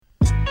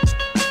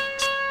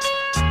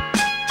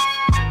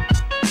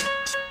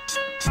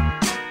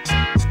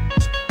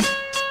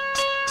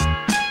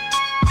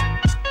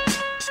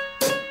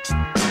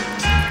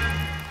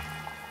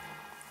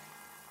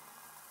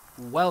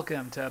and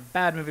welcome to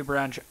Bad Movie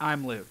Brunch.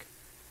 I'm Luke.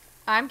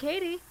 I'm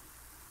Katie.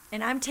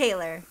 And I'm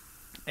Taylor.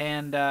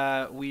 And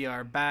we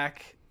are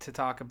back to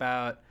talk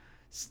about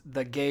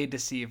the gay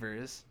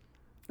deceivers.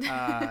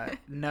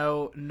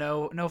 No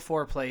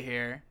foreplay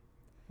here.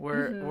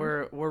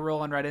 We're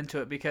rolling right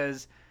into it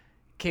because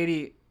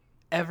Katie,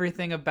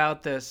 everything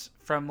about this,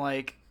 from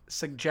like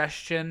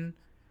suggestion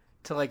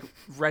to like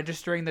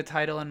registering the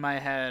title in my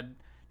head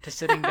to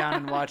sitting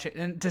down and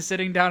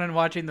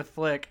watching the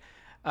flick,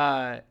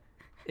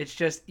 it's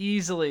just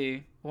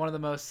easily one of the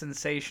most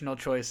sensational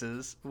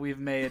choices we've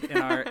made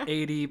in our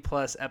 80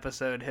 plus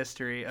episode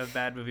history of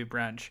Bad Movie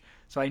Brunch.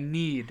 So I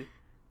need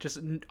just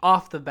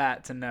off the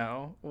bat to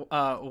know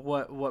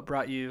what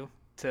brought you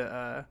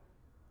to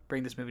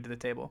bring this movie to the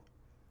table.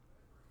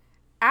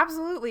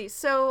 Absolutely.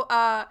 So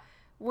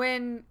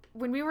when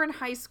we were in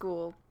high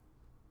school,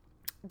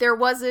 there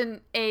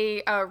wasn't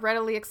a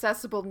readily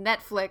accessible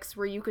Netflix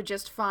where you could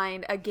just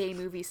find a gay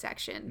movie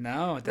section.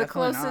 No,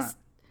 definitely not.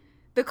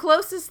 The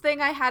closest thing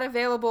I had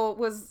available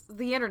was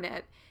the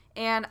internet,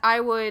 and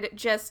I would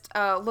just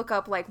look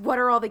up, like, what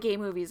are all the gay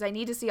movies? I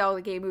need to see all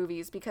the gay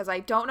movies because I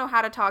don't know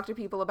how to talk to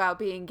people about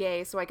being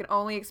gay, so I can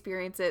only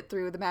experience it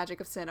through the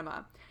magic of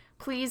cinema.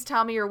 Please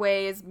tell me your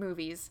ways,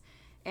 movies.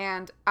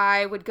 And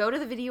I would go to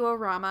the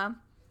Video-O-Rama,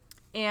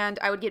 and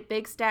I would get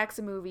big stacks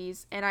of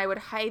movies, and I would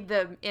hide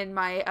them in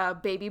my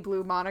baby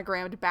blue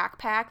monogrammed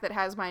backpack that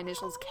has my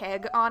initials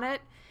KEG on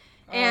it.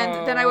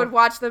 And then I would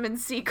watch them in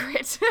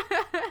secret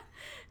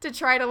to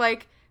try to,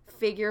 like,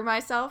 figure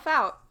myself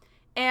out.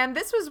 And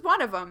this was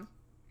one of them.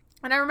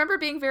 And I remember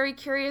being very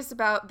curious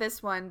about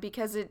this one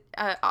because it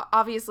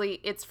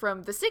obviously it's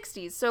from the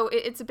 60s, so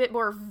it's a bit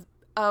more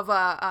of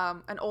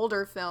an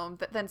older film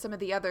than some of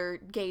the other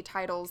gay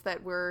titles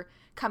that were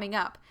coming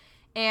up.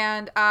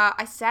 And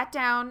I sat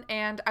down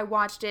and I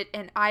watched it,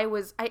 and I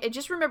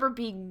just remember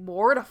being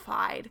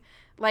mortified.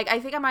 Like,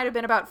 I think I might have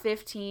been about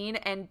 15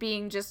 and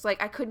being just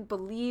like, I couldn't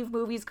believe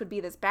movies could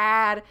be this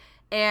bad.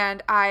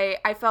 And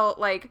I felt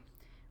like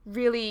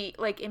really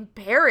like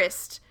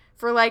embarrassed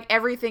for like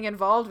everything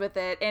involved with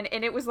it. And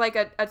it was like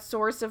a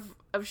source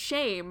of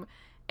shame.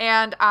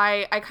 And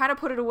I kind of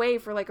put it away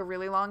for like a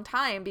really long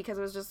time because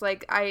it was just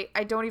like, I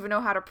don't even know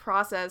how to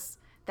process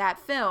that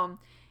film.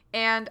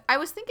 And I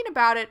was thinking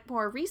about it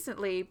more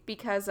recently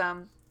because,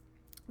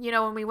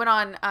 when we went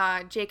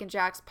on Jake and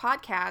Jack's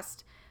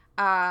podcast,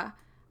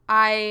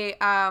 I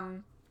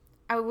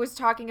was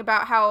talking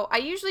about how I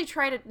usually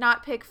try to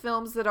not pick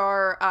films that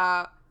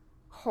are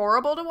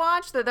horrible to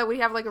watch, that we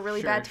have like a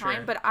really bad time.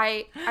 Sure. But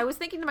I was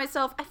thinking to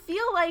myself, I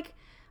feel like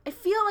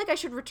I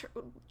should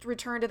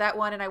return to that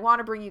one, and I want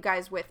to bring you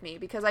guys with me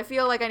because I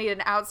feel like I need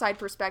an outside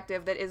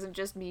perspective that isn't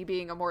just me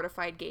being a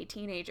mortified gay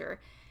teenager.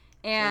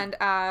 And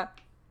sure.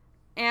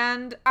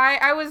 And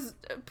I was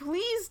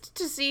pleased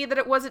to see that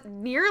it wasn't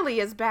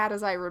nearly as bad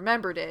as I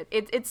remembered it.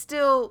 It's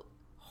still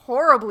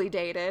horribly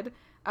dated,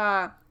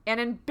 and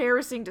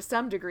embarrassing to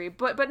some degree,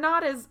 but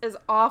not as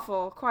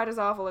awful, quite as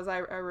awful as I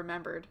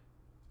remembered.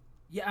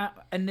 Yeah,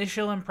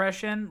 initial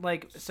impression,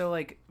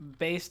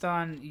 based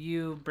on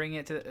you bringing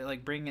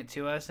it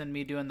to us and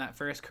me doing that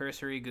first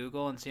cursory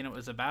Google and seeing what it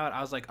was about, I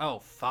was like, oh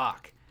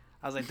fuck.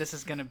 I was like, this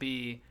is gonna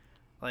be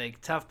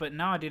like tough, but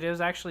no, dude, it was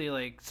actually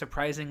like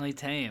surprisingly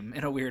tame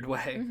in a weird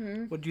way.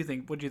 Mm-hmm. What do you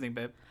think,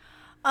 babe?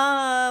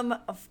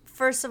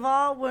 First of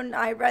all, when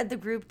I read the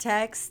group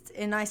text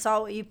and I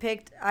saw what you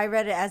picked, I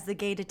read it as The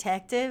Gay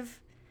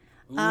Detective.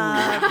 Ooh,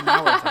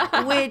 now we're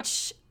talking.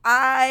 Which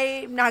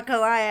I'm not gonna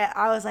lie,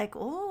 I was like,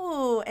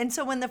 ooh. And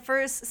so when the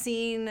first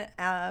scene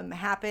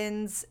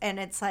happens and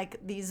it's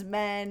like these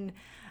men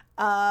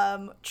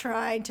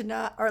trying to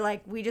not, or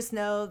like we just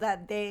know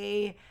that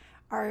they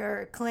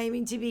are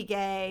claiming to be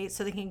gay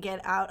so they can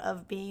get out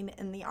of being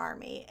in the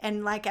army.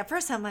 And like at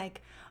first I'm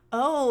like,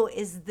 oh,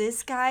 is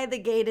this guy the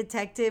gay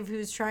detective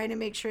who's trying to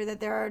make sure that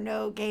there are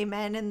no gay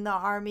men in the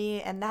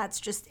army and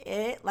that's just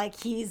it?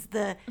 Like he's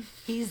the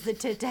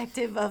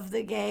detective of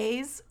the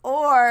gays?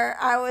 Or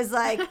I was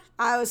like,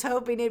 I was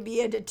hoping it'd be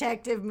a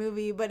detective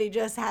movie, but he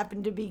just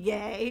happened to be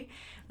gay.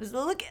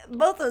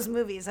 Both those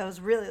movies I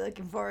was really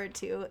looking forward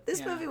to.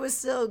 This movie was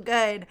still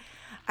good.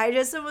 I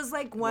just was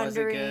like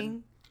wondering. Was it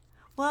good?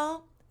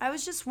 Well, I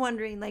was just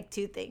wondering like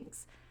two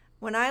things.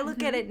 When I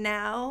look at it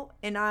now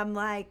and I'm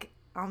like,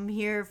 I'm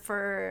here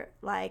for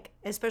like,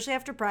 especially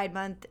after Pride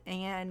Month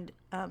and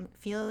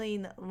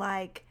feeling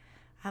like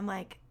I'm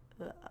like,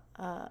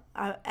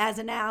 as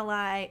an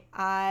ally,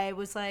 I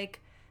was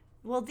like,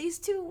 well, these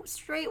two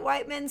straight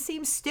white men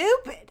seem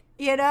stupid,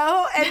 you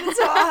know? And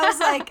so I was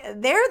like,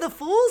 they're the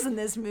fools in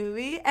this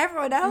movie.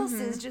 Everyone else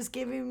is just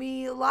giving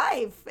me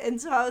life.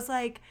 And so I was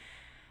like,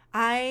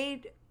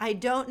 I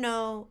don't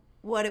know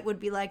what it would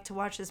be like to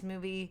watch this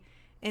movie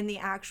in the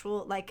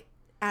actual, like,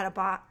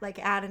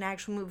 at an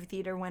actual movie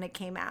theater when it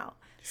came out.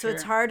 So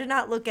It's hard to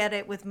not look at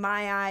it with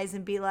my eyes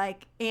and be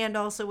like, and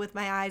also with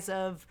my eyes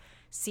of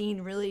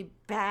seeing really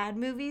bad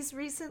movies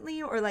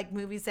recently, or like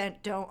movies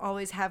that don't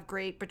always have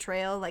great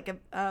portrayal. Like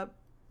I'm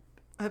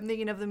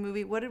thinking of the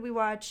movie. What did we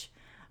watch?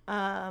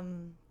 The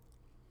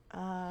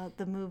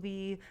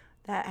movie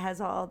that has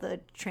all the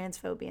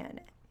transphobia in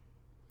it.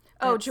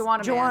 Oh, That's Joanna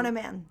Man. Joanna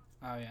Man.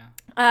 Oh yeah.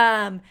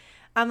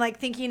 I'm like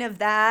thinking of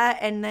that,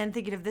 and then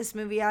thinking of this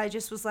movie. I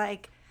just was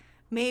like,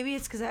 maybe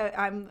it's because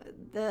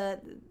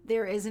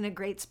there isn't a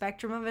great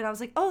spectrum of it. I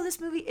was like, oh,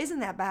 this movie isn't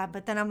that bad.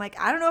 But then I'm like,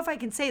 I don't know if I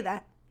can say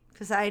that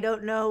because I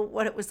don't know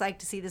what it was like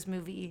to see this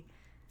movie.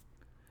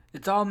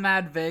 It's all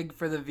mad vague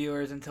for the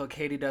viewers until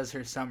Katie does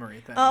her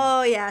summary thing.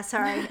 Oh yeah,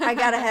 sorry, I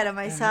got ahead of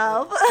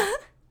myself.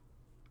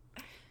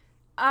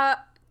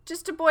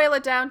 Just to boil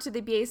it down to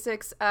the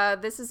basics,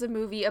 this is a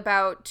movie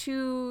about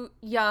two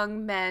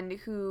young men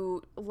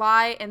who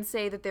lie and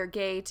say that they're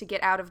gay to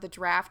get out of the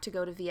draft to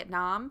go to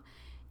Vietnam.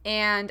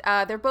 And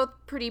they're both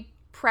pretty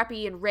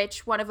preppy and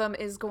rich. One of them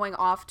is going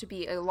off to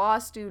be a law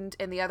student,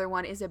 and the other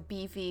one is a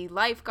beefy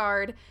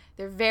lifeguard.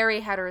 They're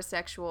very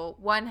heterosexual.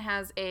 One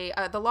has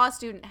the law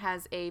student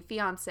has a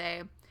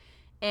fiance,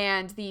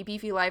 and the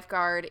beefy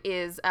lifeguard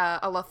is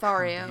a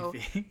Lothario.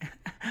 Beefy.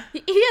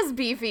 He is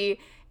beefy.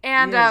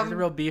 And he's a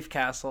real beef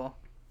castle.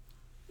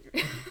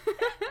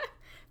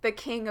 The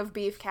king of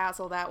Beef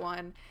Castle, that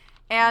one.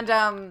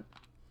 And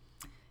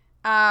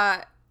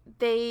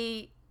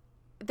they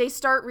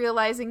start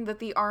realizing that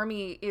the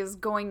army is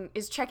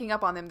checking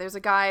up on them. There's a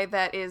guy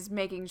that is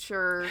making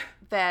sure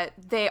that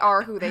they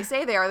are who they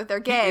say they are, that they're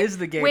gay. He is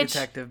the gay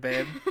detective,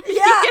 babe.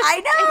 Yeah,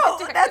 I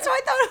know. That's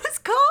what I thought it was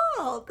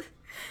called.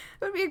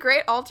 It would be a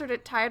great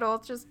alternate title,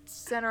 just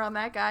center on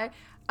that guy.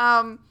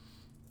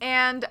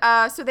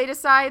 So they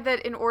decide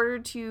that in order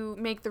to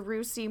make the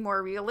ruse seem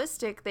more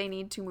realistic, they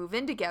need to move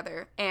in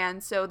together.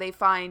 And so they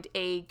find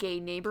a gay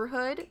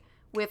neighborhood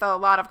with a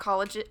lot of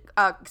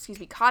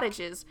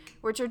cottages,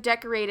 which are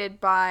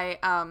decorated by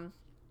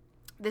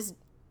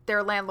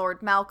their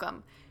landlord,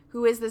 Malcolm,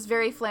 who is this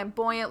very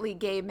flamboyantly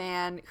gay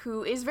man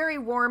who is very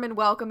warm and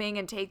welcoming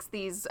and takes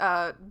these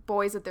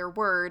boys at their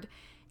word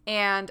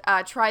and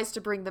tries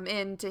to bring them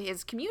into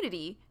his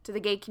community, to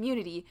the gay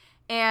community.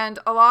 And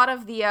a lot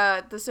of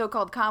the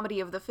so-called comedy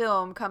of the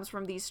film comes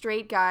from these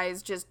straight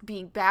guys just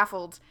being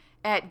baffled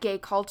at gay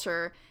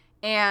culture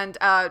and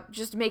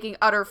just making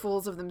utter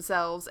fools of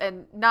themselves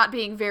and not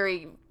being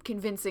very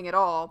convincing at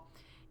all.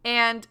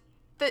 And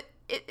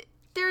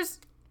there's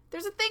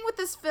a thing with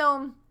this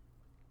film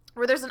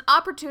where there's an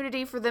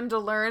opportunity for them to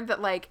learn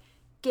that, like,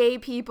 gay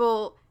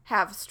people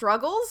have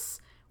struggles.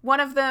 One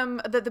of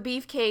them, the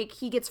beefcake,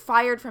 he gets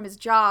fired from his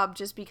job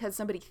just because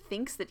somebody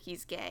thinks that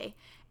he's gay.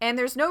 And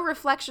there's no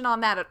reflection on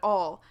that at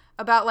all,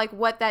 about, like,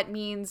 what that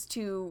means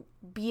to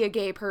be a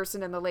gay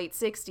person in the late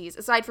 60s,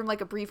 aside from,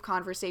 like, a brief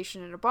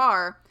conversation in a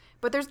bar.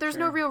 But there's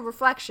no real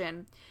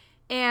reflection.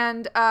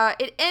 And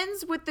it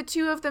ends with the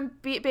two of them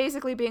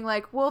basically being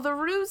like, well, the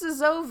ruse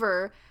is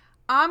over.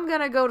 I'm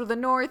going to go to the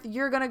north.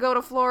 You're going to go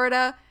to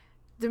Florida.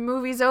 The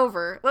movie's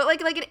over.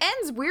 Like it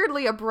ends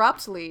weirdly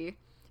abruptly.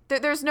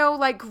 There's no,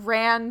 like,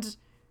 grand...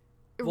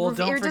 Well, it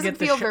doesn't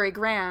feel very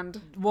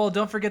grand. Well,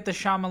 don't forget the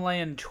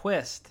Shyamalan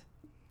twist.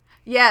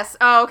 Yes.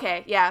 Oh,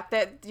 okay. Yeah,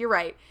 you're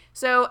right.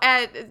 So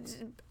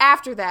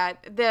after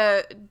that,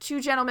 the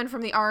two gentlemen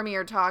from the army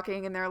are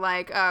talking, and they're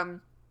like,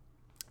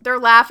 they're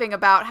laughing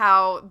about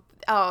how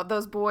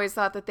those boys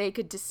thought that they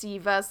could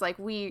deceive us. Like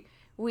we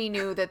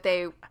knew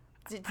that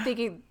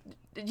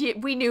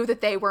we knew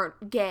that they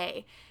weren't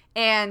gay.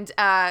 And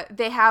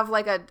they have,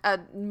 like, a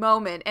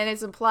moment, and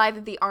it's implied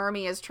that the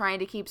army is trying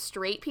to keep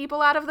straight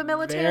people out of the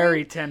military.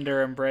 Very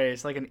tender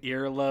embrace, like an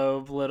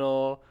earlobe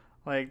little,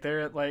 like,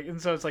 they're, like, and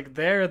so it's like,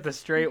 they're the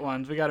straight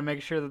ones. We got to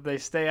make sure that they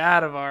stay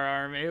out of our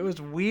army. It was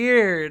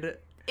weird.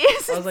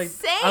 It's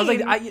insane.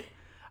 I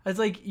was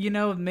like,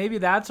 maybe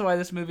that's why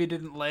this movie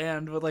didn't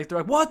land. But, like, they're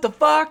like, what the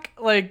fuck?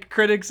 Like,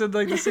 critics of,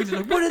 like, the scenes are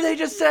like, what did they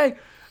just say?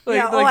 Like,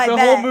 yeah, the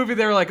whole movie,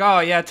 they were like,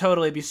 oh, yeah,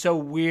 totally. It'd be so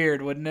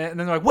weird, wouldn't it? And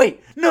then they're like,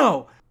 wait,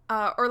 no.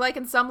 Or like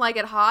in Some Like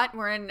It Hot,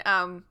 wherein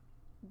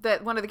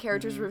that one of the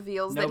characters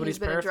reveals that he's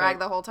been in drag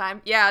the whole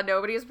time. Yeah,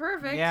 nobody is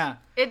perfect. Yeah.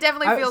 It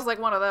definitely feels like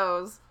one of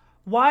those.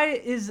 Why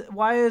is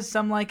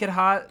Some Like It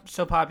Hot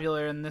so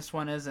popular and this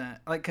one isn't?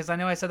 Like, because I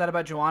know I said that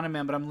about Joanna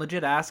Man, but I'm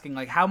legit asking,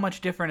 like, how much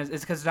different is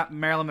it because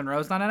Marilyn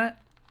Monroe's not in it?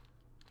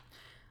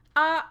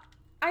 I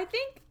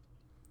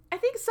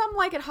think Some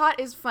Like It Hot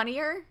is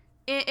funnier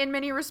in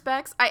many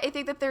respects. I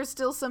think that there's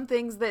still some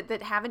things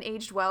that haven't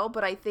aged well,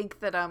 but I think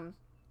that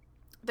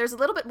there's a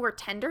little bit more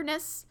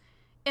tenderness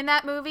in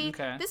that movie.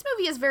 Okay. This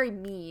movie is very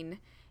mean,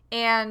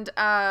 and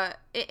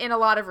in a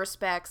lot of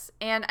respects,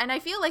 and I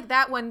feel like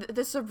that one,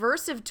 the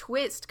subversive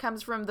twist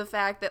comes from the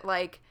fact that,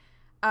 like,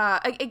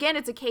 again,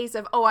 it's a case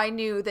of, I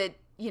knew that,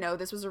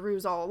 this was a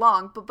ruse all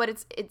along, but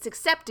it's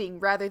accepting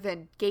rather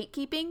than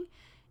gatekeeping,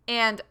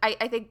 and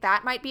I think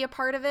that might be a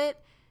part of it.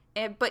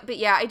 But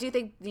yeah, I do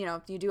think,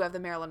 you do have the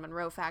Marilyn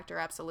Monroe factor,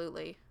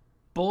 absolutely.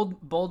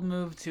 Bold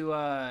move to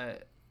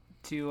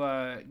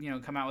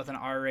come out with an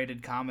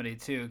R-rated comedy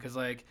too, because,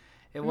 like,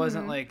 it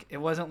wasn't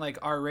like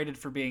R-rated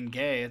for being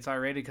gay. It's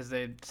R-rated because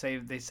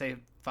they say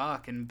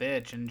fuck and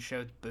bitch and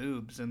show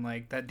boobs and,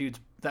 like, that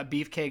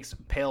beefcake's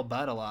pale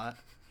butt a lot.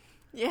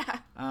 Yeah.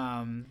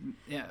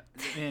 Yeah,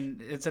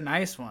 and it's a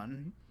nice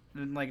one,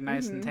 and, like,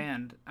 nice and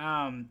tanned.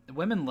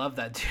 Women love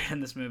that dude in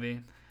this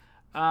movie.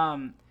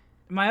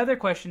 My other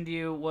question to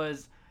you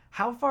was,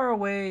 how far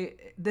away?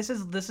 This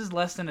is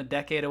less than a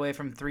decade away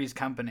from Three's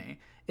Company.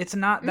 It's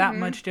not that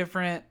much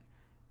different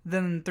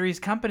than Three's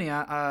Company.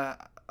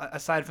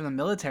 Aside from the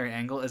military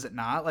angle, is it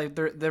not? Like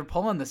they're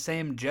pulling the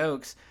same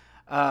jokes.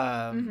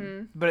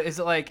 But is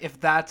it like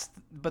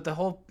but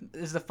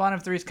is the fun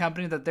of Three's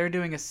Company that they're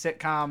doing a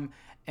sitcom,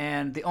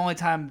 and the only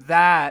time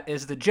that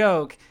is the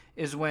joke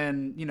is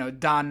when,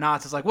 Don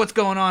Knotts is like, what's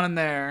going on in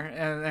there?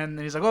 And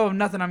he's like, oh,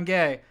 nothing, I'm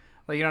gay.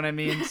 Like, you know what I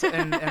mean? So,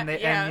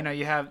 and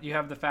you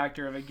have the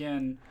factor of,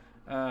 again,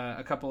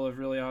 a couple of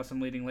really awesome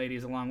leading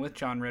ladies along with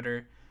John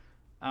Ritter.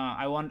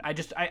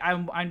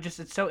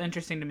 It's so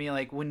interesting to me,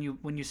 like when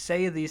you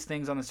say these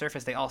things on the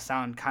surface, they all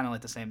sound kind of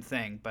like the same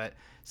thing, but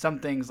some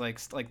things like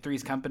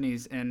Three's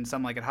Companies and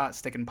Some Like It Hot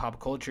stick in pop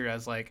culture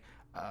as like,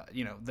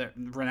 they're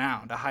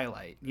renowned, a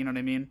highlight. You know what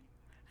I mean?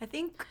 I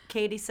think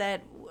Katie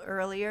said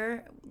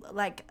earlier,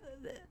 like,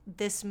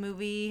 this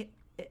movie,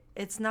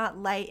 it's not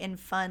light and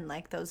fun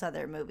like those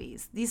other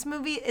movies. These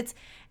movies,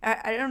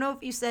 I don't know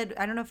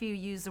if you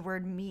used the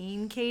word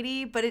mean,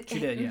 Katie, but she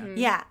did, yeah.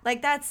 Yeah,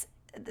 like that's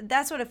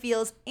what it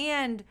feels.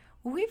 And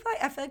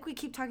I feel like we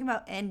keep talking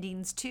about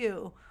endings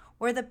too,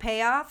 where the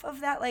payoff of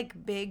that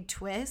like big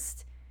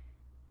twist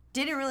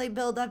didn't really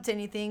build up to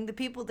anything.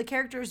 The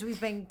characters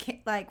we've been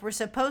we're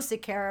supposed to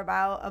care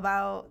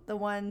about the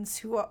ones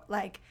who are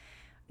like,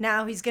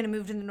 now he's going to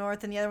move to the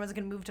north and the other one's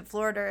going to move to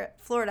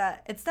Florida.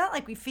 It's not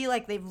like we feel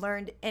like they've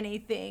learned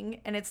anything,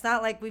 and it's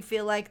not like we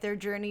feel like their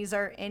journeys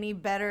are any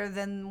better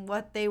than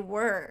what they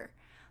were.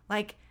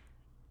 Like,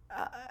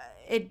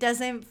 it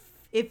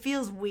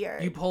feels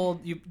weird.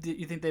 You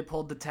think they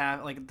pulled the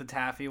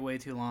taffy way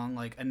too long?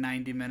 Like a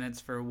 90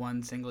 minutes for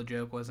one single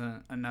joke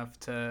wasn't enough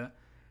to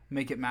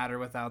make it matter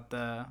without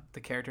the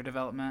character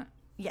development?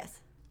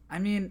 Yes. I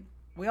mean,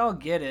 we all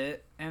get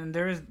it, and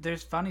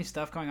there's funny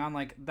stuff going on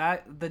like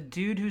that. The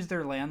dude who's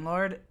their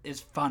landlord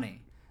is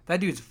funny. That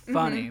dude's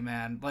funny,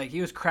 man. Like,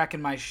 he was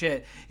cracking my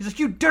shit. He's like,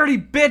 you dirty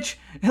bitch!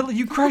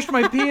 You crushed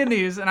my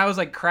peonies! And I was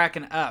like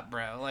cracking up,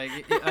 bro.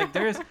 Like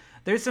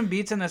there's some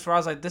beats in this where I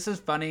was like, this is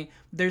funny.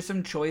 There's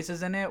some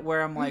choices in it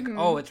where I'm like,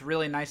 oh, it's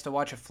really nice to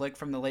watch a flick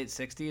from the late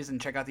 60s and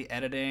check out the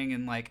editing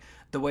and like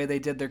the way they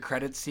did their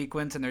credits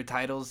sequence and their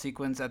titles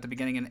sequence at the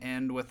beginning and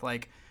end with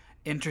like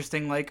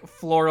interesting like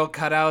floral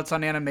cutouts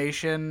on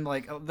animation.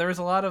 Like, there was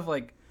a lot of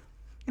like,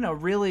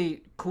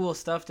 really cool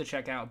stuff to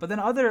check out. But then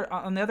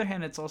on the other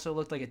hand, it's also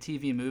looked like a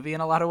TV movie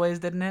in a lot of ways,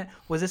 didn't it?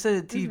 Was this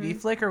a TV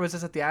flick or was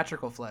this a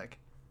theatrical flick?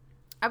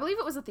 I believe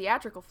it was a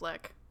theatrical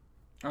flick.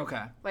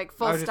 Okay. Like,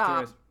 full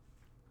stop.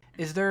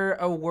 Is there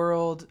a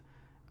world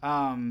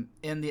in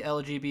the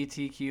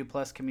LGBTQ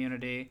plus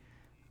community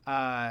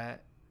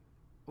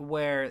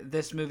where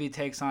this movie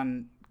takes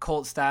on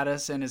cult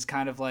status and is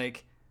kind of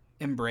like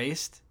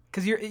embraced?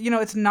 Because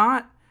it's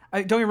not.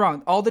 Don't get me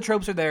wrong. All the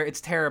tropes are there.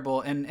 It's terrible,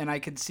 and I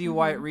could see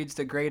why it reads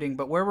degrading.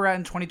 But where we're at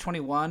in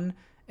 2021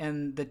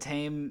 and the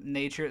tame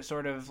nature it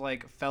sort of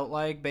like felt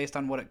like based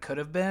on what it could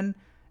have been,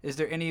 is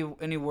there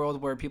any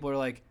world where people are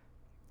like,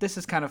 this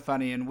is kind of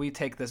funny and we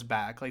take this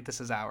back, like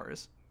this is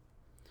ours?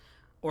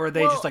 Or are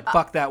they just like,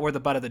 fuck that, we're the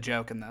butt of the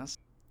joke in this?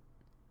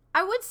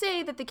 I would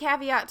say that the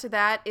caveat to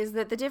that is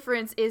that the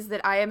difference is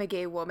that I am a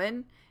gay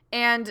woman,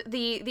 and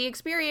the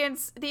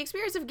experience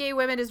of gay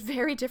women is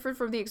very different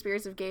from the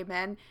experience of gay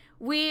men.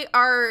 We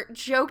are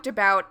joked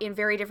about in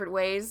very different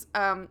ways.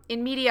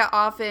 In media,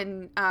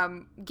 often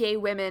gay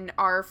women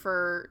are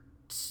for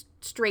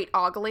straight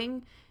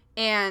ogling,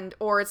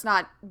 or it's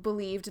not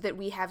believed that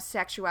we have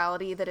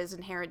sexuality that is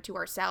inherent to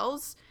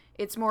ourselves.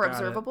 It's more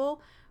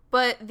observable.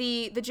 But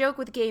the joke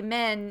with gay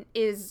men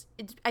is,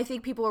 I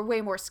think people are way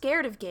more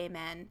scared of gay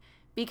men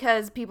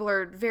because people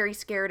are very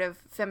scared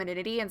of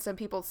femininity, and some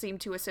people seem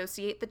to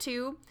associate the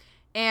two,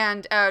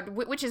 and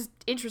which is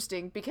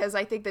interesting because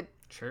I think that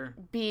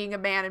being a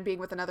man and being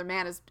with another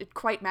man is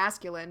quite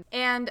masculine.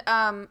 And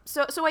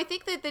so I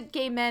think that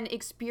gay men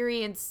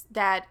experience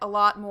that a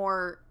lot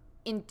more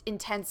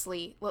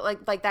intensely,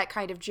 like that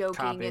kind of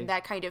joking and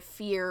that kind of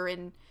fear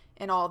and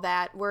all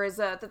that, whereas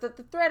the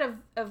threat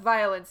of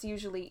violence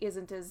usually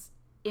isn't as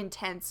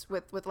intense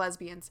with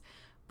lesbians.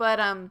 But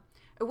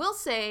I will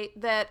say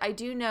that I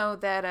do know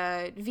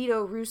that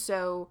Vito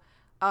Russo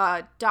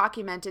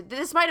documented,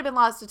 this might have been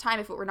lost to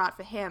time if it were not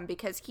for him,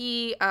 because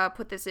he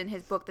put this in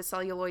his book, The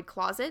Celluloid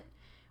Closet,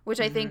 which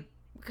I think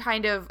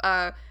kind of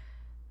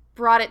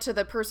brought it to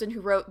the person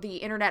who wrote the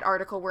internet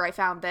article where I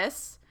found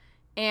this.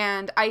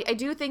 And I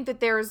do think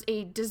that there's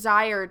a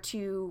desire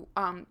to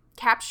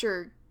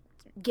capture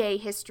gay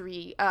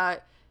history,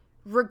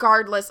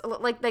 regardless,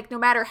 like no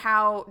matter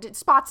how,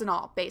 spots and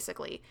all,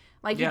 basically.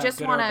 Like, you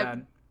just want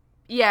to,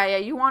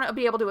 you want to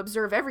be able to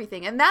observe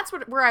everything, and that's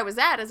where I was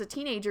at as a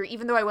teenager,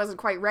 even though I wasn't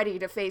quite ready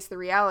to face the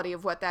reality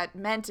of what that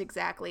meant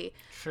exactly.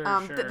 Sure.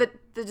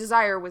 The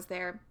desire was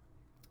there,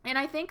 and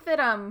I think that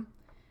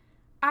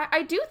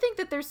I do think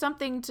that there's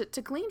something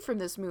to glean from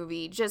this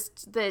movie,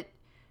 just that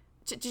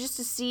just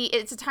to see,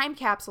 it's a time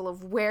capsule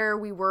of where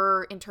we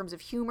were in terms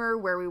of humor,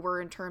 where we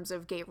were in terms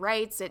of gay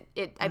rights.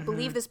 I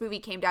believe this movie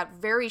came out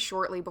very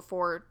shortly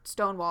before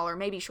Stonewall, or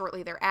maybe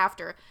shortly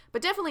thereafter,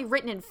 but definitely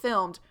written and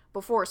filmed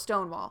before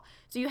Stonewall.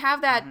 So you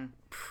have that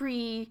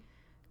pre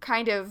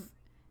kind of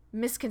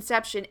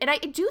misconception. And I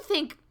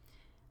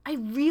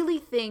really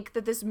think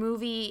that this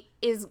movie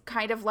is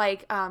kind of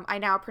like, I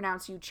now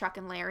pronounce you Chuck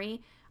and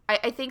Larry.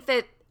 I think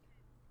that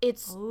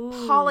it's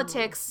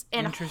politics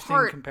and interesting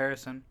heart.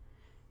 Comparison.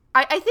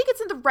 I think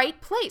it's in the right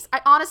place.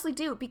 I honestly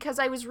do, because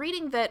I was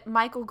reading that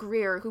Michael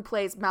Greer, who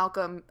plays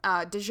Malcolm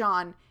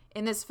DeJean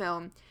in this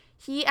film,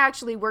 he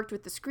actually worked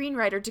with the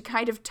screenwriter to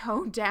kind of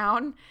tone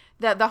down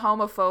the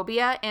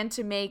homophobia and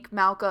to make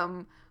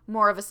Malcolm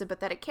more of a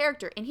sympathetic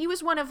character. And he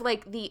was one of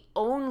like the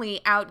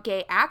only out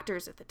gay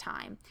actors at the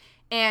time.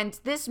 And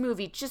this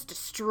movie just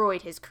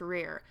destroyed his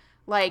career.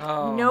 Like,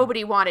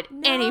 nobody wanted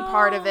any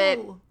part of it.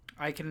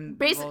 I can,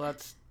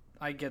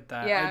 I get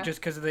that. Yeah. Like, just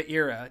because of the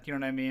era, you know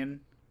what I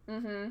mean?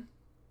 Mm-hmm.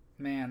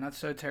 Man, that's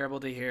so terrible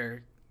to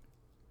hear.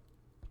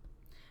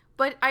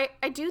 But I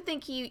do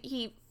think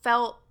he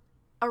felt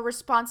a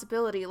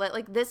responsibility.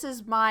 Like this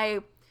is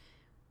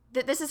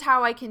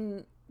how I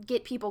can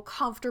get people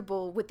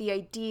comfortable with the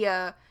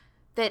idea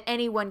that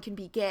anyone can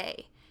be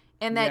gay.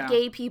 And that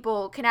gay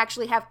people can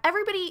actually have,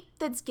 everybody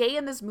that's gay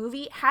in this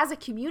movie has a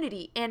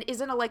community and is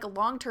in a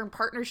long-term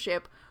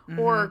partnership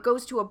or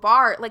goes to a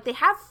bar. Like, they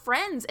have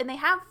friends and they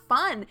have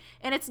fun,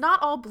 and it's not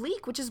all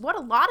bleak, which is what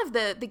a lot of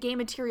the gay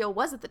material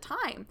was at the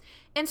time.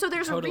 And so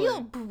there's a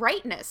real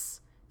brightness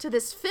to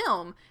this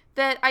film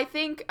that I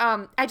think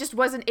I just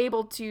wasn't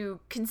able to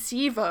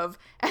conceive of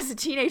as a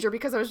teenager,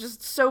 because I was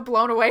just so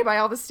blown away by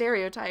all the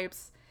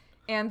stereotypes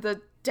and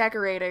the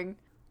decorating.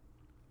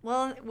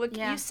 Well, what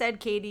you said,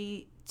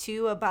 Katie,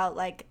 too, about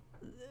like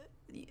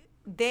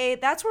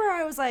that's where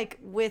I was like,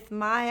 with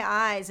my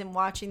eyes and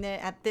watching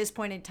it at this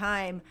point in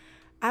time,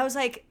 I was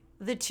like,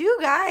 the two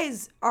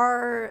guys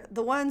are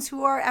the ones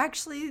who are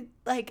actually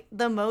like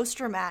the most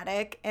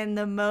dramatic and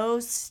the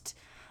most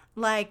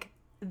like,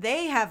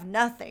 they have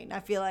nothing. I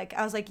feel like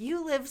I was like,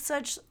 you live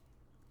such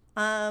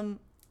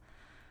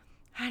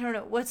I don't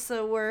know, what's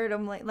the word?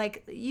 I'm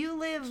like you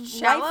live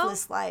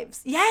lifeless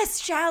lives.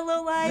 Yes,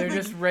 shallow lives. They're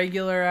just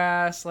regular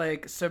ass,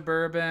 like,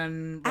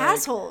 suburban, like,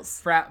 assholes,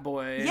 frat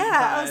boy. Yeah,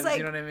 vibes, I was like,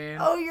 you know what I mean?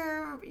 Oh,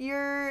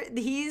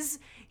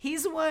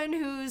 he's the one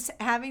who's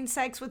having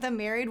sex with a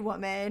married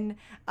woman. He's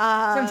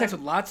having sex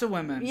with lots of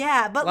women.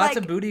 Yeah, but lots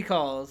like, of booty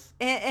calls.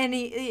 And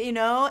he, you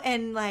know,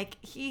 and like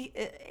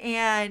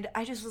and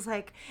I just was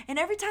like, and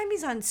every time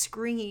he's on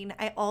screen,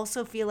 I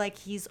also feel like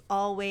he's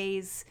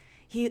always.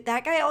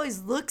 That guy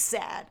always looks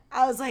sad.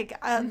 I was like,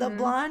 the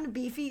blonde,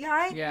 beefy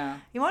guy. Yeah.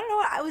 You want to know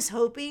what I was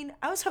hoping?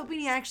 I was hoping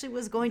he actually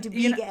was going to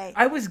be gay.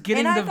 I was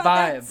getting the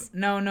vibe.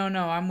 No,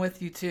 I'm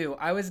with you too.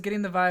 I was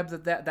getting the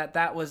vibe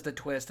that was the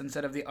twist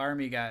instead of the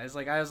army guys.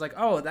 Like, I was like,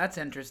 oh, that's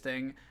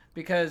interesting,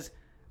 because,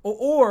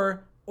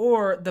 or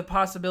the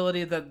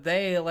possibility that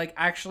they like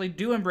actually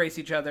do embrace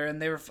each other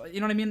and they were, you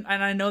know what I mean?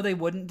 And I know they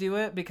wouldn't do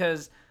it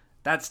because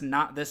that's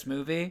not this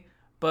movie,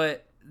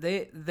 but.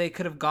 They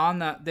could have gone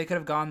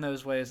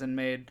those ways and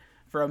made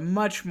for a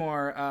much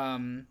more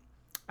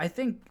I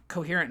think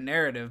coherent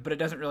narrative, but it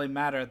doesn't really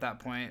matter at that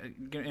point.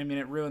 I mean,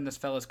 it ruined this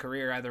fella's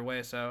career either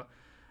way, so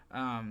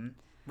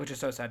which is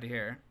so sad to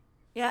hear.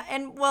 Yeah,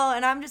 and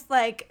I'm just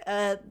like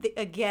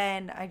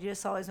again,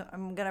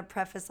 I'm gonna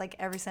preface like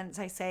every sentence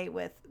I say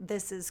with,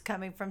 this is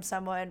coming from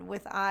someone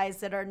with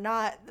eyes that are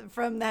not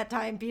from that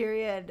time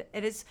period.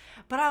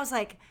 But I was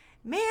like,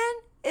 man,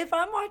 if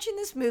I'm watching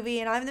this movie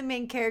and I'm the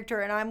main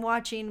character and I'm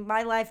watching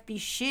my life be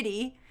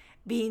shitty,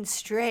 being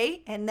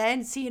straight, and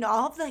then seeing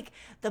all of like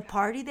the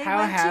party they went to.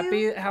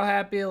 How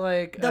happy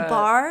like the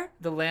bar,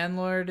 the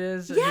landlord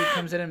is, who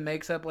comes in and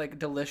makes up like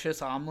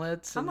delicious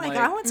omelets. I'm like,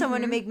 I want someone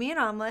to make me an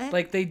omelet.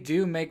 Like, they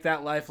do make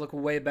that life look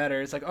way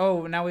better. It's like,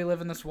 oh, now we live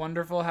in this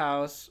wonderful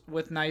house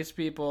with nice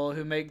people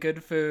who make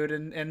good food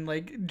and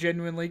like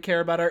genuinely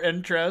care about our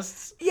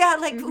interests. Yeah,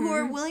 like who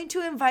are willing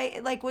to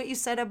invite, like what you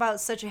said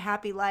about such a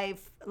happy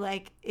life.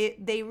 Like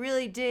they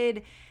really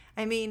did.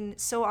 I mean,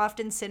 so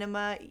often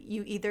cinema,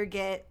 you either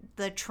get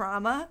the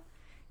trauma,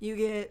 you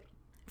get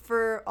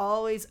for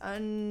always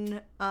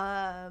underserved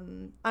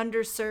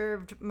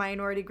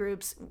minority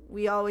groups,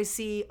 we always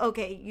see,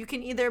 okay, you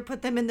can either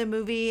put them in the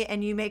movie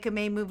and you make a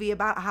main movie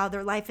about how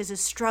their life is a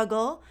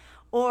struggle,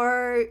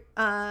 or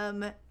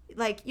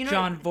like, you know,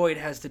 John Voight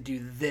has to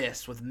do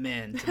this with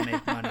men to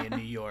make money in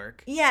New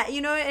York. Yeah,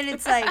 you know, and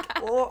it's like,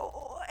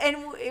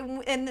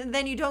 and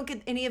then you don't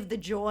get any of the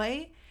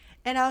joy.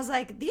 And I was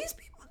like, these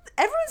people,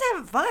 everyone's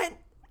having fun.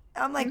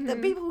 I'm like, the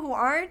people who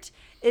aren't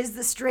is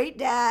the straight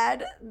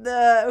dad,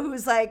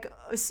 who's like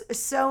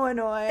so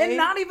annoying, and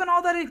not even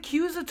all that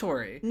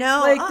accusatory.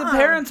 No, like the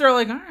parents are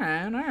like, all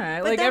right.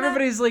 But like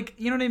everybody's like,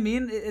 you know what I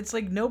mean? It's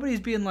like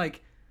nobody's being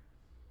like.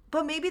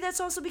 But maybe that's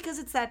also because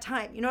it's that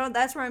time. You know,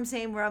 that's where I'm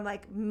saying, where I'm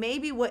like,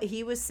 maybe what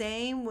he was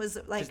saying was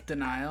like just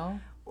denial.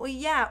 Well,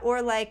 yeah,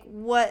 or like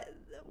what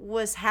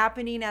was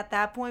happening at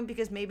that point,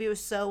 because maybe it was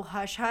so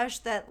hush hush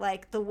that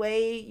like the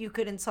way you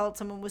could insult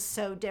someone was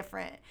so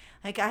different.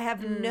 Like I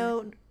have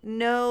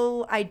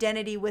no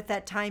identity with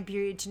that time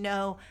period to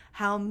know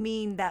how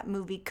mean that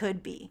movie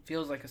could be.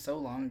 Feels like so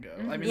long ago.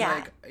 I mean, Yeah.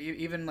 like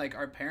even like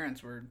our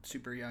parents were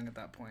super young at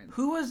that point.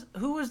 Who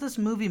was this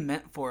movie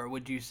meant for?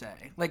 Would you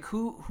say? Like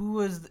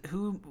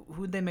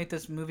who'd they make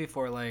this movie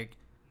for? Like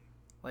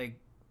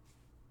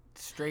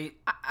straight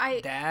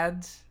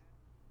dads?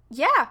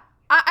 Yeah.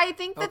 I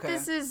think that Okay.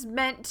 this is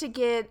meant to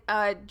get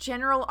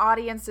general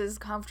audiences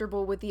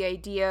comfortable with the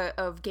idea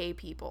of gay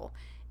people.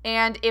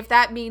 And if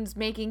that means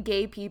making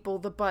gay people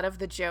the butt of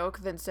the joke,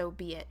 then so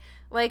be it.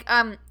 Like,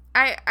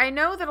 I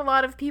know that a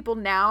lot of people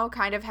now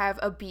kind of have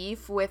a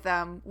beef with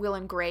Will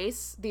and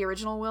Grace, the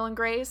original Will and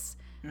Grace,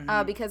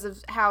 because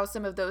of how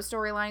some of those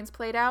storylines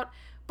played out.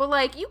 But,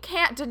 like, you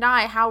can't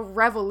deny how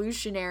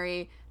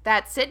revolutionary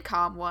that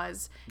sitcom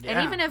was. Yeah.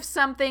 And even if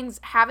some things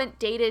haven't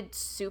dated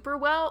super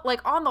well,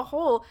 like, on the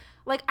whole,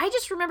 like, I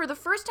just remember the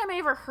first time I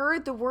ever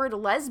heard the word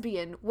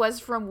lesbian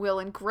was from Will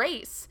and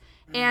Grace.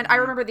 And I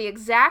remember the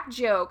exact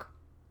joke.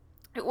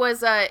 It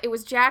was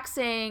Jack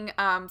saying,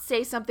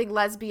 say something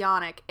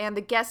lesbianic. And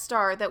the guest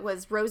star that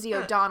was Rosie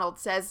O'Donnell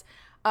says,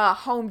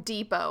 Home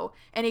Depot.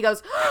 And he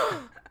goes,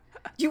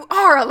 you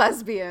are a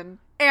lesbian.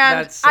 And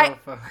That's so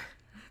funny.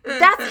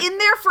 that's in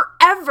there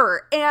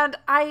forever. And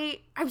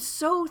I'm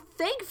so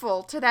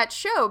thankful to that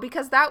show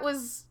because that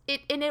was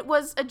it. And it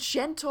was a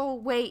gentle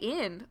way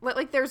in.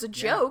 Like there's a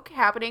joke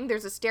happening.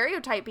 There's a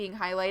stereotype being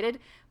highlighted,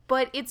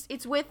 but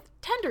it's with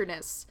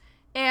tenderness.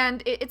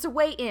 And it's a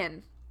way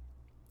in.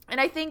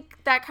 And I think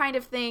that kind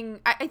of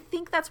thing, I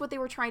think that's what they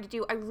were trying to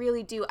do. I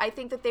really do. I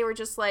think that they were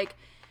just like,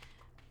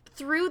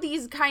 through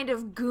these kind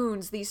of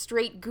goons, these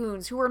straight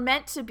goons, who were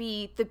meant to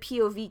be the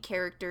POV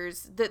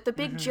characters, the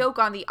big joke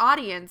on the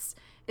audience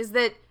is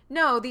that,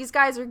 no, these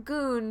guys are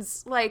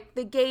goons. Like,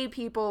 the gay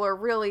people are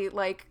really,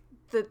 like,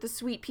 the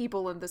sweet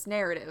people in this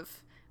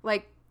narrative.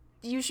 Like,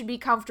 you should be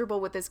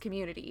comfortable with this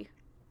community.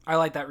 I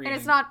like that reading. And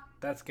it's not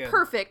That's good.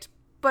 perfect,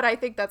 but I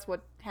think that's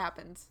what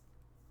happens.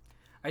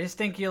 I just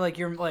think you're like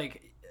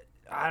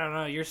I don't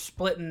know, you're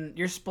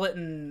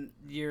splitting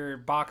your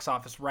box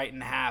office right in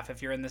half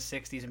if you're in the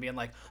 60s and being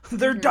like,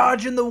 they're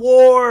dodging the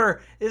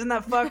war, isn't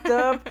that fucked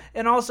up?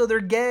 And also they're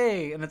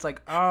gay, and it's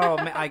like, oh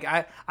man,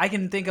 I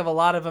can think of a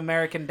lot of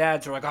American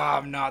dads who are like, oh,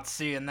 I'm not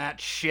seeing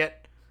that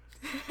shit.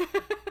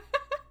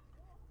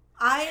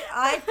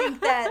 I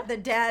think that the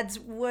dads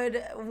would,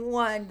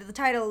 the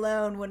title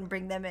alone wouldn't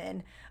bring them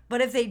in. But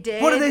if they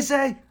did, What do they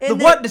say? The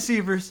and what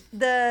deceivers?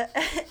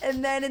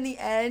 And then in the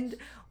end,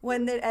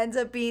 when it ends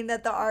up being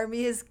that the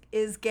army is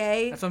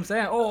gay, That's what I'm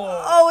saying.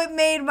 Oh, oh, it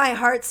made my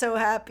heart so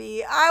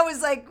happy. I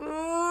was like,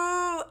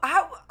 ooh,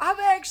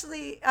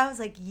 I was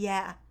like,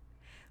 yeah,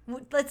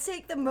 let's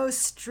take the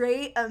most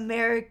straight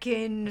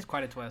American, it's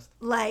quite a twist.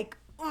 like,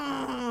 a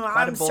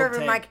I'm bold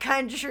serving my take.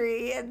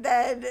 country, and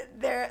then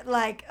they're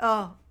like,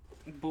 oh.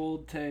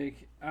 Bold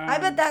take. I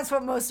bet that's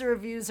what most of the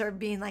reviews are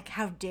being like,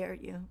 how dare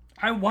you?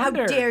 I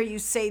wonder. How dare you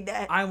say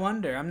that? I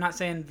wonder. I'm not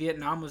saying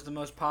Vietnam was the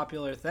most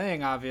popular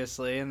thing,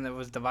 obviously, and it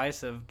was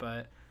divisive,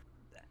 but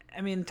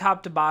I mean,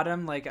 top to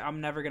bottom, like, I'm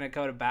never going to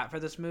go to bat for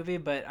this movie,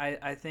 but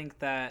I think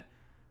that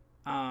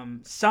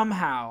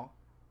somehow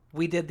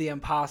we did the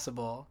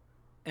impossible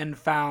and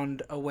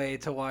found a way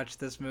to watch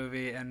this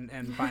movie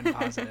and find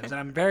positives. And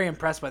I'm very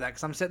impressed by that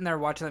because I'm sitting there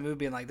watching that movie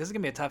being like, this is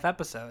going to be a tough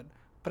episode.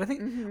 But I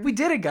think we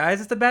did it, guys.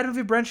 It's the Bad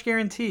Movie Brunch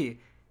guarantee.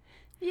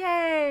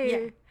 Yay!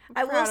 Yeah.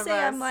 I will Proud of say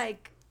us. I'm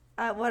like,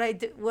 I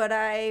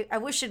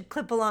wish it'd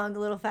clip along a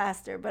little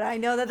faster, but I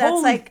know that's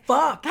Holy like,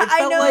 fuck! It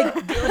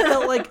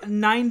felt like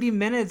 90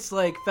 minutes.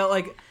 Like felt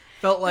like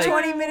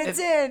 20 minutes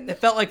in. It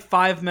felt like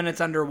 5 minutes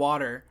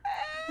underwater,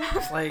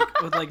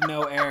 like with like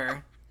no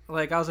air.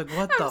 Like I was like,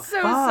 what the I'm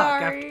so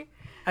fuck? sorry.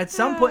 At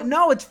some point,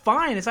 no, it's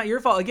fine. It's not your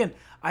fault. Again,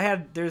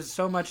 there's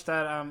so much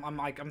that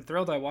I'm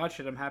thrilled I watched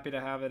it. I'm happy to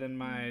have it in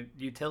my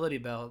utility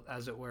belt,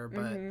 as it were.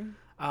 But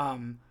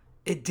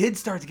it did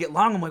start to get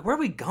long. I'm like, where are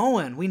we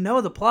going? We know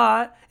the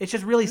plot. It's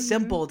just really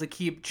simple to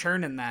keep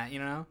churning that, you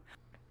know?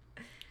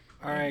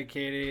 All right,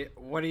 Katie,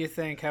 what do you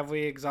think? Have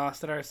we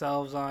exhausted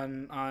ourselves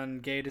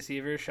on Gay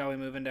Deceivers? Shall we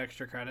move into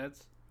extra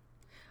credits?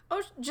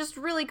 Oh, just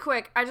really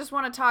quick. I just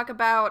want to talk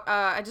about,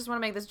 I just want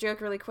to make this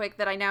joke really quick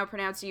that I now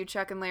pronounce you,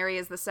 Chuck and Larry,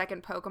 as the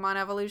second Pokemon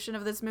evolution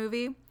of this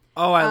movie.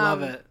 Oh, I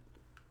love it.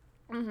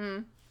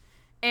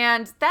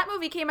 And that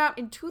movie came out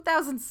in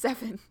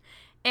 2007.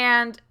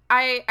 And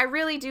I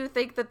really do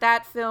think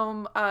that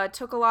film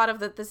took a lot of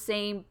the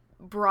same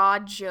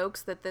broad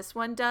jokes that this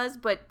one does,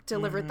 but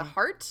delivered the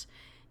heart.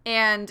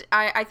 And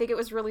I think it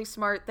was really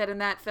smart that in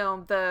that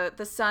film,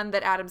 the son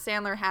that Adam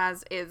Sandler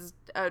has is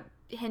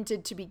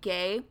hinted to be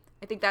gay.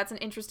 I think that's an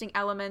interesting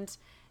element.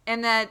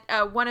 And that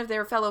one of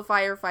their fellow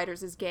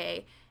firefighters is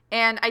gay.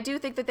 And I do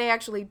think that they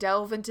actually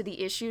delve into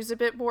the issues a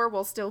bit more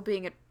while still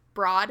being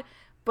broad.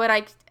 But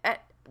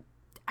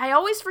I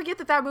always forget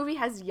that movie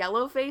has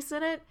Yellowface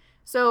in it.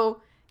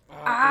 So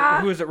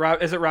Who is it?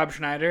 Is it Rob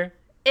Schneider?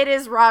 It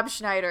is Rob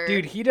Schneider.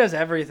 Dude, he does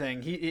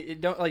everything. He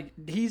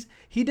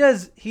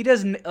does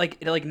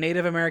like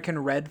Native American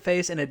red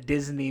face in a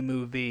Disney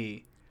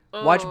movie.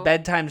 Oh. Watch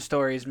Bedtime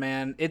Stories,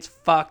 man. It's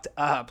fucked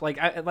up. Like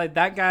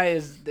that guy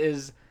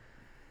is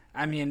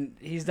I mean,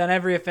 he's done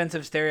every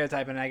offensive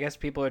stereotype, and I guess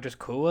people are just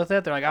cool with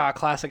it. They're like,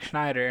 classic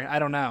Schneider. I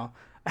don't know.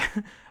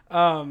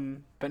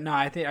 But no,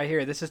 I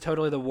hear this is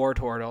totally the war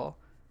turtle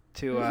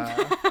to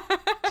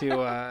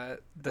the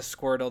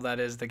Squirtle that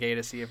is the Gay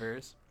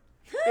Deceivers.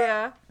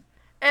 Yeah.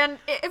 And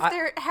if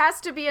there has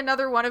to be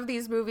another one of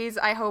these movies,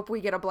 I hope we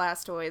get a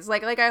Blastoise.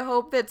 Like I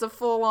hope that's a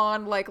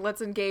full-on, like,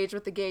 let's engage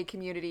with the gay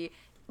community.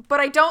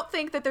 But I don't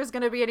think that there's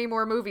going to be any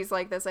more movies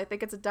like this. I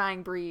think it's a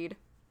dying breed.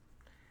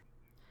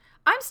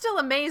 I'm still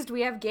amazed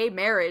we have gay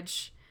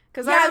marriage.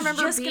 Because I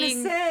remember I was just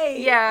gonna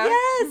say. Yeah.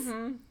 Yes.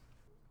 Mm-hmm.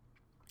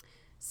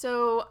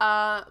 So,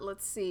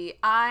 let's see.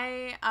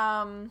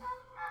 I'm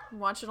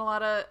watching a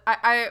lot of...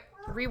 I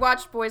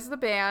rewatched Boys of the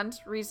Band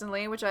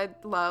recently, which I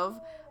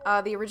love.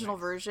 The original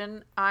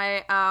version.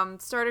 I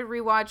started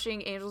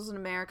rewatching Angels in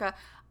America.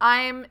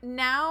 I'm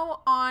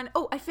now on...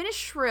 Oh, I finished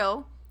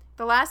Shrill.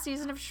 The last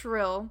season of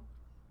Shrill,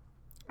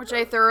 which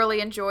I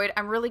thoroughly enjoyed.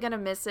 I'm really going to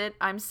miss it.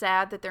 I'm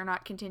sad that they're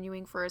not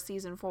continuing for a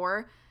season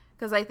 4,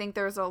 because I think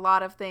there's a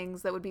lot of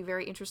things that would be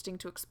very interesting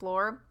to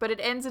explore. But it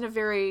ends in a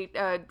very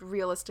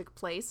realistic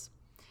place.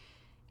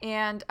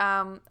 And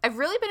I've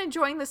really been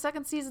enjoying the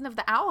second season of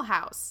The Owl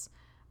House.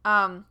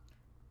 I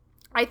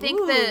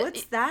think that...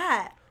 What's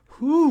that?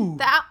 Who?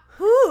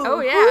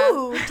 Oh, yeah.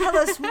 Who? Tell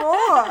us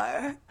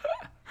more.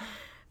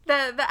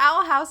 The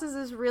Owl House is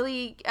this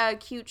really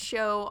cute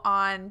show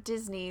on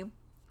Disney,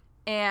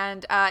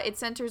 and it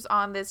centers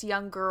on this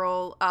young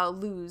girl,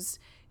 Luz,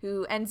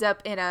 who ends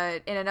up in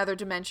another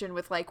dimension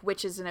with like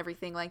witches and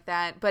everything like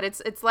that. But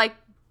it's like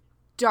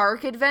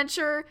dark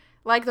adventure.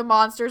 Like the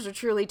monsters are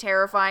truly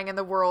terrifying, and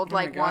the world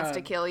like wants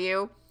to kill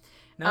you.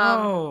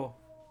 No.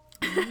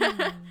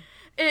 But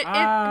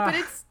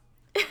it's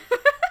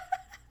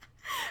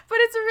but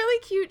it's a really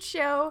cute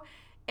show,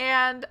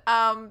 and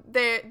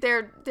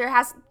there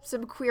has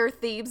some queer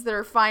themes that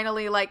are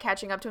finally like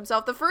catching up to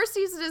himself. The first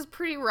season is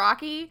pretty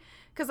rocky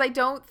because I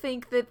don't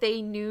think that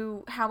they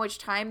knew how much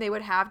time they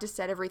would have to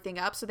set everything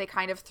up, so they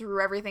kind of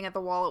threw everything at the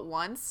wall at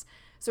once.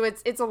 So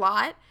it's a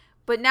lot.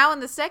 But now in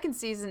the second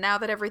season, now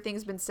that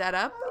everything's been set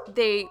up,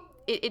 the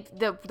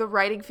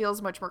writing feels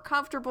much more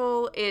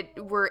comfortable.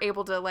 We're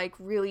able to like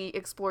really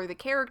explore the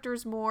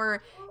characters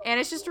more, and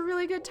it's just a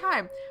really good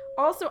time.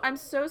 Also, I'm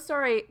so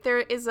sorry. There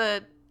is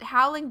a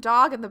howling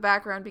dog in the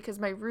background because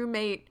my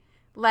roommate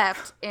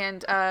left,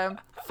 and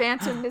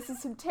Phantom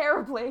misses him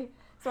terribly.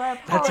 So I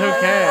apologize.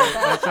 That's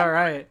okay. That's all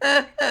right.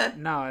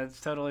 No,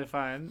 it's totally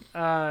fine.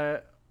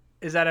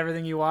 Is that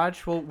everything you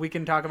watch? Well, we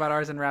can talk about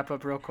ours and wrap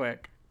up real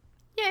quick.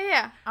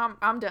 Yeah.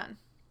 I'm done.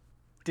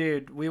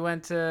 Dude, we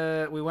went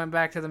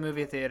back to the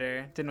movie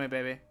theater, didn't we,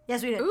 baby?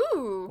 Yes, we did.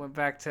 Ooh. Went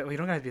back to. We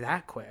don't gotta be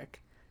that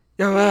quick.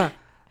 Yeah.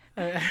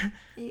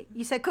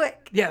 You said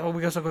quick. Yeah. Well,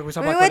 we go so quick. We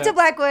saw. We Black went Widow. to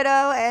Black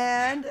Widow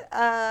and Went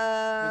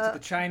to the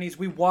Chinese.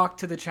 We walked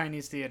to the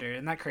Chinese theater.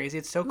 Isn't that crazy?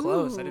 It's so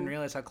close. I didn't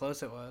realize how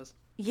close it was.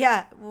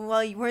 yeah.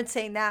 Well, you weren't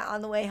saying that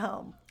on the way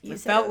home. You It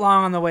said felt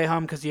long on the way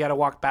home because you had to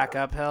walk back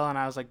uphill, and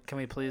I was like, "Can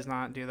we please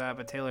not do that?"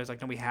 But Taylor's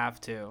like, "No, we have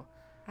to."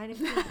 I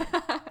didn't feel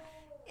that.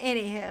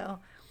 Anywho,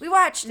 we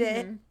watched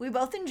it. We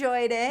both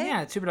enjoyed it.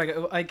 Yeah, it's super.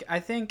 Like I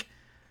think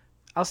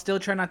I'll still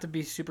try not to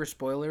be super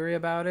spoilery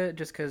about it,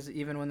 just because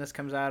even when this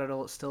comes out,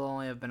 it'll still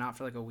only have been out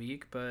for like a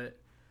week. But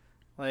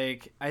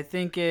like, I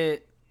think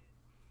it.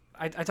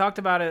 I talked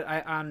about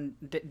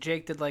it.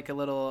 Jake did like a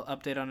little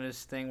update on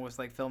his thing with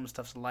like film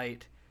stuff's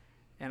light,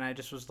 and I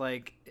just was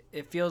like,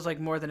 it feels like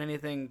more than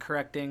anything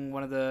correcting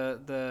one of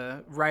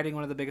the righting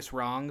one of the biggest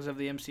wrongs of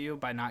the MCU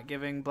by not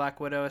giving Black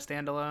Widow a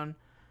standalone.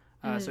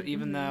 So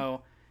even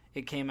though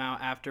it came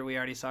out after we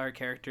already saw her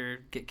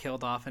character get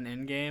killed off in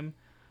Endgame,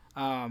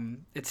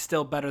 it's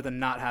still better than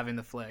not having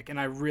the flick. And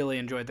I really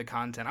enjoyed the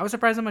content. I was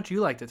surprised how much you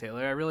liked it,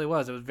 Taylor. I really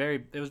was. It was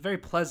very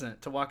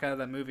pleasant to walk out of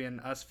that movie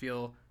and us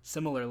feel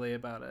similarly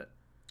about it.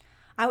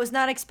 I was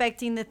not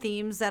expecting the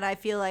themes that I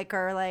feel like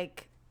are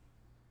like,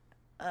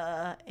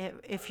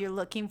 if you're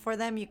looking for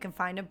them, you can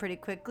find them pretty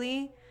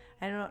quickly.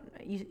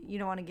 You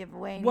don't want to give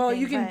away anything. Well,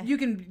 you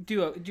can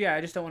do it. Yeah,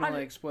 I just don't want to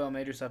like spoil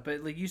major stuff.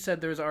 But like you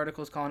said, there was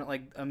articles calling it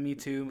like a Me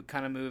Too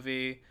kind of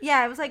movie.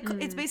 Yeah, it was like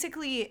it's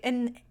basically,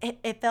 and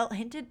it felt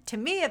hinted to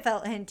me. It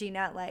felt hinting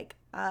at like,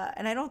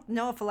 and I don't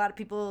know if a lot of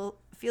people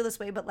feel this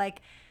way, but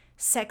like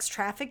sex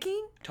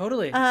trafficking.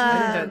 Totally.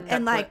 I think that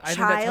and like I think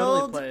that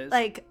child, totally plays.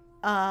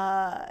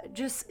 like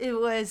just it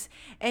was,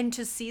 and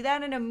to see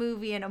that in a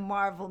movie, in a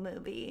Marvel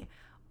movie,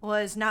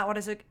 was not what I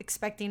was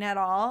expecting at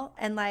all.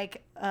 And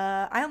like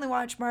I only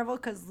watch Marvel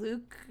because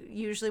Luke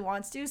usually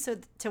wants to, so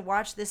to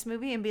watch this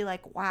movie and be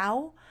like,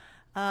 wow,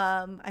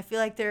 I feel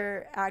like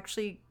they're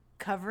actually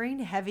covering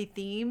heavy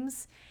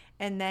themes,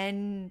 and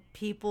then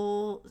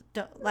people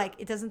don't, like,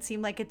 it doesn't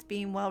seem like it's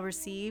being well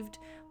received,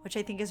 which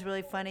I think is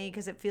really funny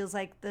because it feels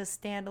like the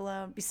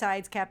standalone,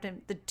 besides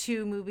the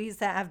two movies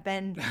that have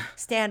been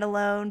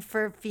standalone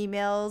for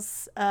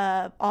females,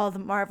 all the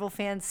Marvel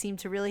fans seem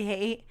to really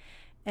hate.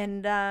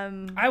 And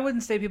I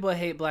wouldn't say people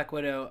hate Black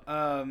Widow,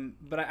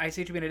 but I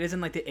see what you mean. It is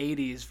in like the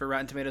 80s for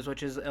Rotten Tomatoes,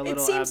 which is a little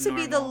abnormal. It seems to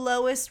be the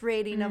lowest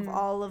rating of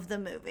all of the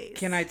movies.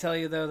 Can I tell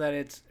you though that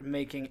it's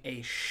making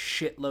a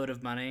shitload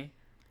of money?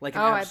 Like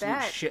an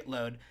absolute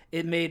shitload.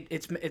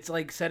 It's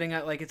like setting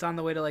up, like it's on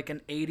the way to like an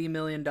 $80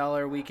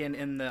 million weekend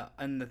in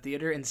the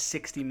theater and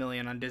 $60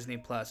 million on Disney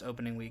Plus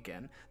opening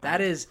weekend. That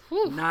is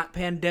not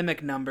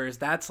pandemic numbers.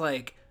 That's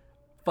like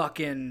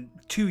fucking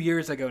 2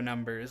 years ago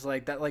numbers.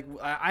 Like that. Like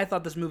I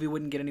thought this movie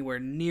wouldn't get anywhere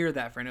near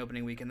that for an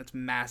opening weekend. That's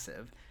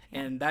massive,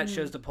 and that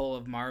shows the pull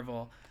of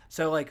Marvel.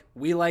 So like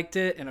we liked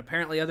it, and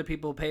apparently other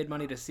people paid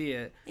money to see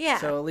it. Yeah.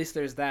 So at least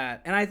there's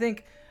that, and I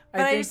think.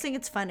 I just think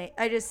it's funny.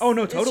 Oh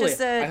no, totally. It's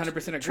just a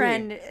 100% agree.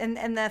 trend,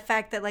 and the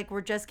fact that like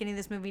we're just getting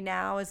this movie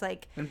now is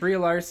like. And Brie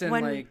Larson,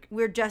 like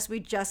we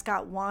just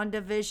got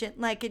WandaVision.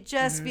 Like it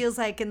just feels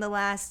like in the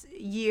last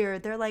year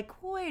they're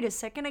like, wait a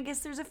second, I guess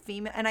there's a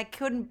female, and I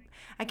can't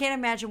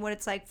imagine what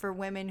it's like for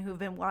women who've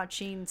been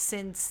watching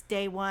since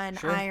day one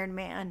Iron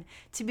Man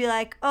to be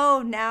like,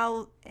 oh,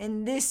 now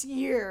in this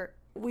year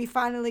we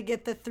finally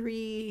get the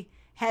 3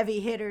 heavy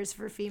hitters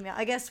for female.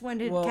 I guess when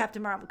did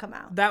Captain Marvel come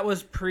out? That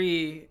was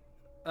pre.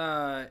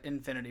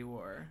 Infinity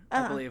War,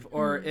 I believe,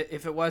 or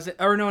if it wasn't,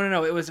 or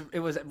no, it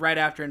was right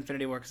after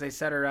Infinity War because they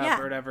set her up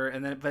or whatever,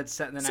 and then but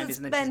set in the 90s,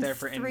 and then she's there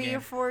for Endgame. 3 or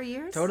 4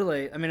 years.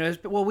 Totally. I mean,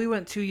 we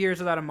went 2 years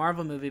without a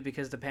Marvel movie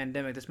because of the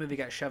pandemic. This movie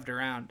got shoved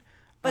around,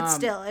 but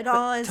still, it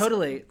all is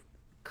totally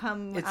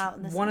come out.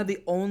 In the one of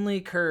the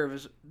only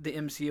curves the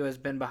MCU has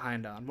been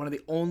behind on. One of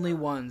the only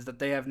ones that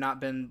they have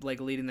not been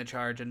like leading the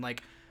charge, and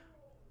like.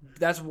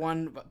 That's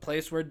one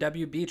place where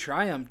WB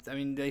triumphed. I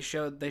mean, they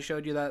showed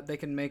you that they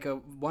can make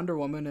a Wonder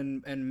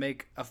Woman and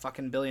make a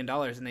fucking $1 billion,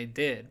 and they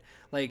did.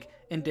 Like,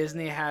 and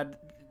Disney had,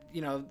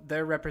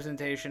 their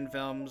representation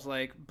films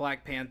like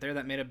Black Panther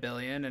that made $1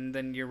 billion, and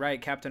then you're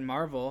right, Captain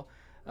Marvel,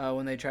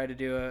 when they tried to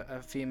do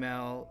a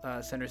female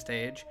center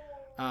stage.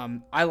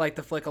 I like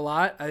the flick a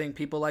lot. I think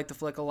people like the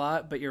flick a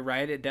lot, but you're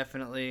right, it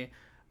definitely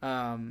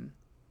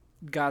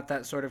got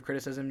that sort of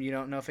criticism you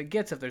don't know if it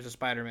gets if there's a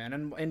Spider-Man.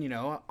 And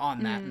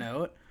on that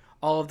note,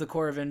 all of the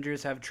core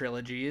Avengers have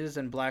trilogies,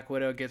 and Black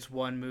Widow gets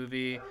one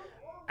movie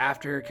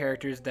after her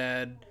character's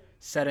dead,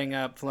 setting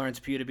up Florence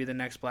Pugh to be the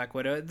next Black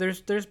Widow.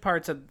 There's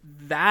parts of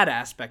that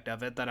aspect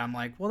of it that I'm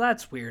like, well,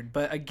 that's weird.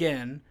 But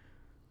again,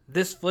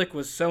 this flick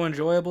was so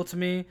enjoyable to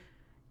me,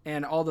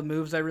 and all the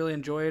moves I really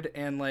enjoyed,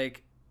 and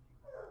like,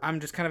 I'm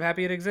just kind of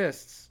happy it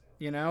exists,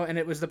 And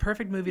it was the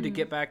perfect movie to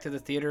get back to the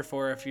theater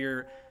for if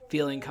you're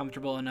feeling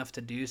comfortable enough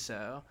to do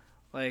so.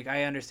 Like,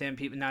 I understand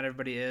people, not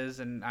everybody is,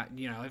 and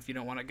if you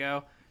don't want to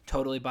go,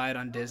 totally buy it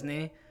on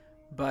Disney.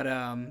 But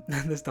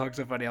this dog's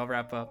so funny. I'll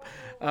wrap up.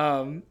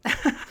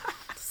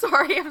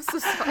 Sorry, I'm so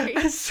sorry.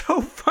 It's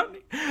so funny.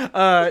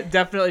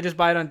 Definitely just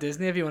buy it on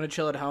Disney if you want to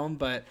chill at home.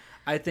 But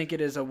I think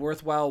it is a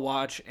worthwhile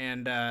watch,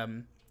 and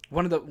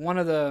one of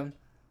the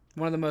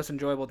most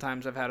enjoyable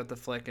times I've had with the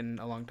flick in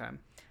a long time.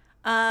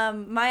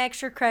 My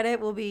extra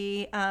credit will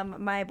be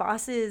my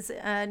boss's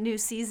new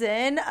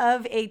season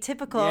of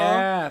Atypical.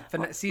 Yeah,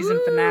 season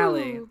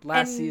finale,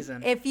 last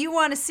season. If you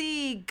want to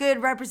see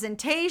good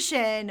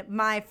representation,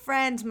 my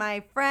friends,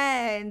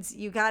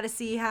 you got to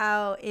see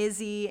how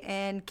Izzy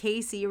and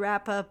Casey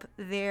wrap up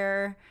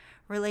their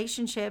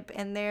relationship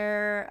and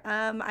their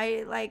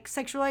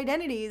sexual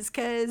identities,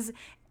 because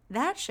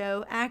that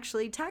show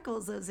actually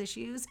tackles those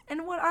issues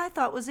in what I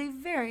thought was a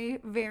very,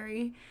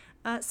 very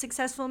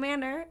successful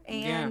manner.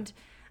 And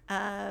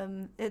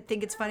I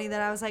think it's funny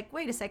that I was like,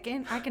 wait a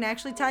second, I can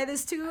actually tie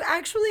this to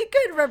actually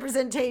good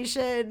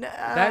representation.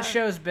 That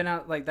show's been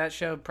out, like, that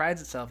show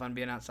prides itself on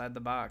being outside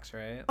the box,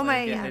 right? Oh,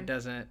 like, my God. It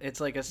doesn't,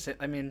 it's like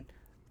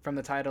from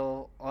the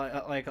title,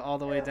 like, all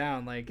the way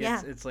down, like,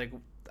 it's like,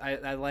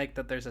 I like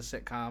that there's a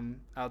sitcom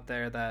out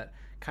there that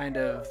kind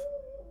of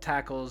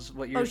tackles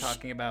what you're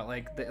talking about.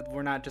 Like,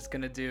 we're not just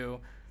gonna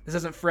do, this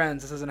isn't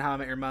Friends, this isn't How I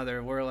Met Your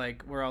Mother.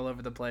 We're all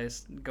over the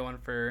place going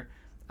for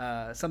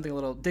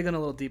something digging a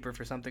little deeper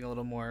for something a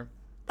little more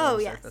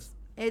surface.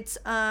 It's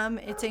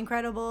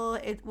incredible.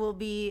 It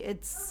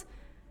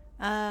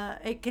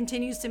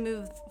continues to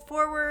move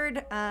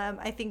forward.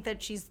 I think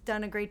that she's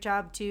done a great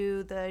job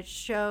to the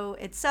show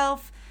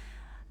itself.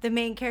 The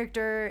main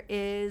character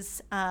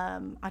is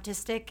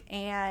autistic,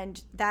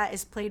 and that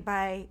is played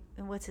by,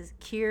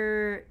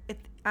 Keir.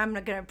 I'm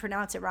not going to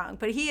pronounce it wrong,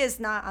 but he is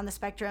not on the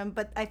spectrum.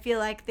 But I feel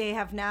like they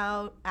have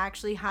now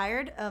actually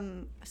hired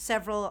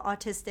several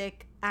autistic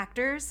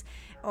actors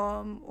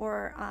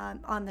or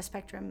on the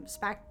spectrum.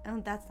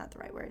 That's not the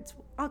right words.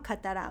 I'll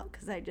cut that out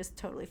because I just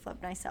totally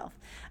flipped myself.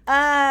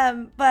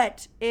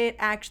 But they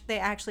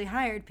actually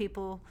hired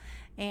people.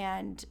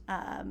 And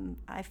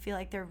I feel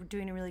like they're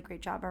doing a really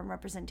great job on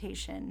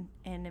representation,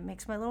 and it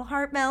makes my little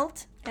heart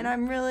melt. And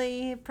I'm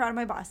really proud of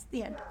my boss.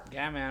 The end.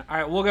 Yeah, man. All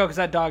right, we'll go because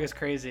that dog is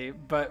crazy.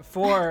 But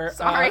for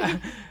sorry,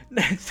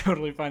 it's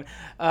totally fun.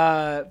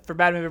 For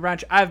Bad Movie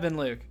Brunch, I've been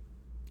Luke.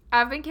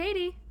 I've been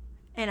Katie.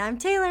 And I'm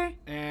Taylor.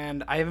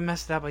 And I even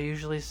messed it up. I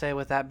usually say,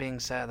 with that being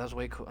said, that was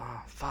way cool.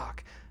 Oh,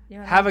 fuck. You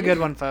know Have a good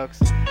one,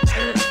 folks.